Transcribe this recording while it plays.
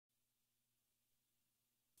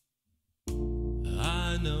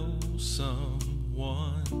know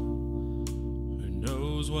someone who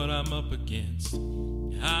knows what I'm up against.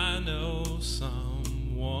 I know someone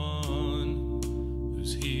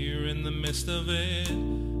who's here in the midst of it,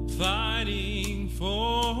 fighting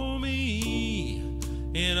for me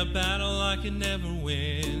in a battle I can never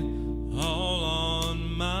win, all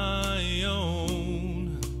on my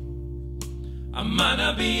own. I might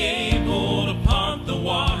not be able to part the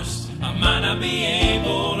waters, I might not be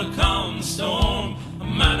able to calm the storm, I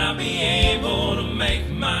might not be able to make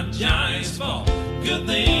my giants fall. Good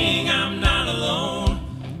thing I'm not alone.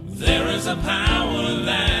 There is a power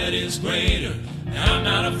that is greater. I'm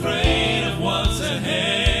not afraid of what's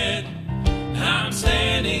ahead. I'm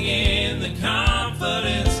standing in the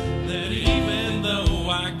confidence that even though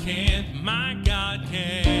I can't, my God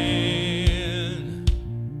can.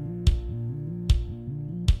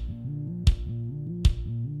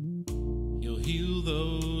 He'll heal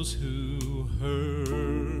those who hurt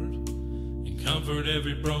and comfort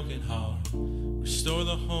every broken heart. Restore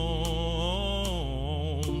the homes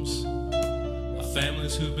of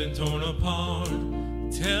families who've been torn apart.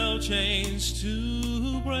 Tell chains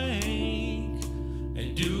to break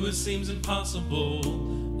and do what seems impossible,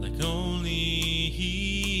 like only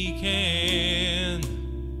He can.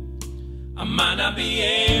 I might not be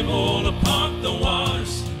able to part the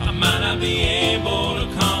waters, I might not be able to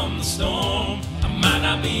calm the storm, I might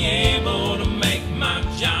not be able to make my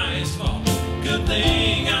giants fall. Good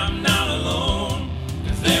thing I'm not alone,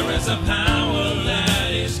 'cause there is a power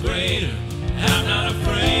that is greater. I'm not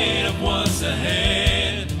afraid of what's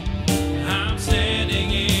ahead. I'm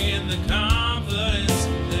standing in the confidence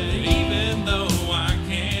that even though I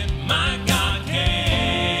can't, my God can.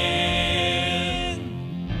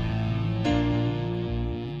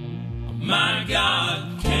 My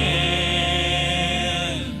God can.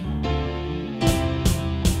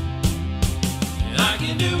 I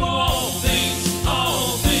can do all things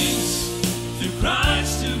through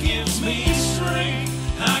Christ who gives me strength.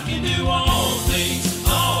 I can do all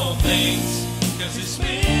things, 'cause His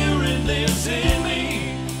Spirit lives in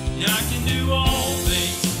me. I can do all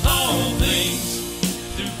things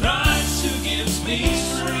through Christ who gives me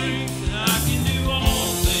strength. I can do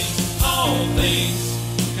all things,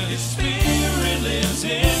 'cause His Spirit lives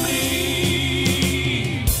in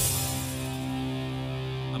me.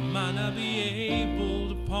 I might not be able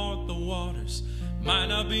to part the waters, might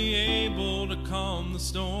not be able to calm the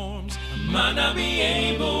storms, I might not be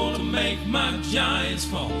able to make my giants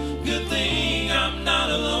fall. Good thing I'm not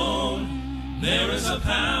alone. There is a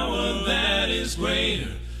power that is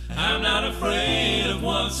greater. I'm not afraid of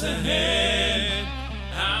what's ahead.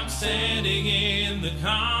 I'm standing in the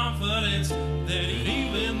confidence that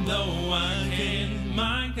even though I can,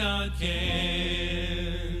 my God can.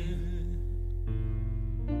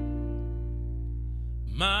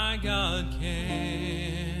 My God can.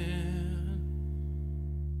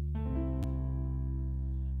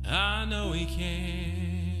 I know He can.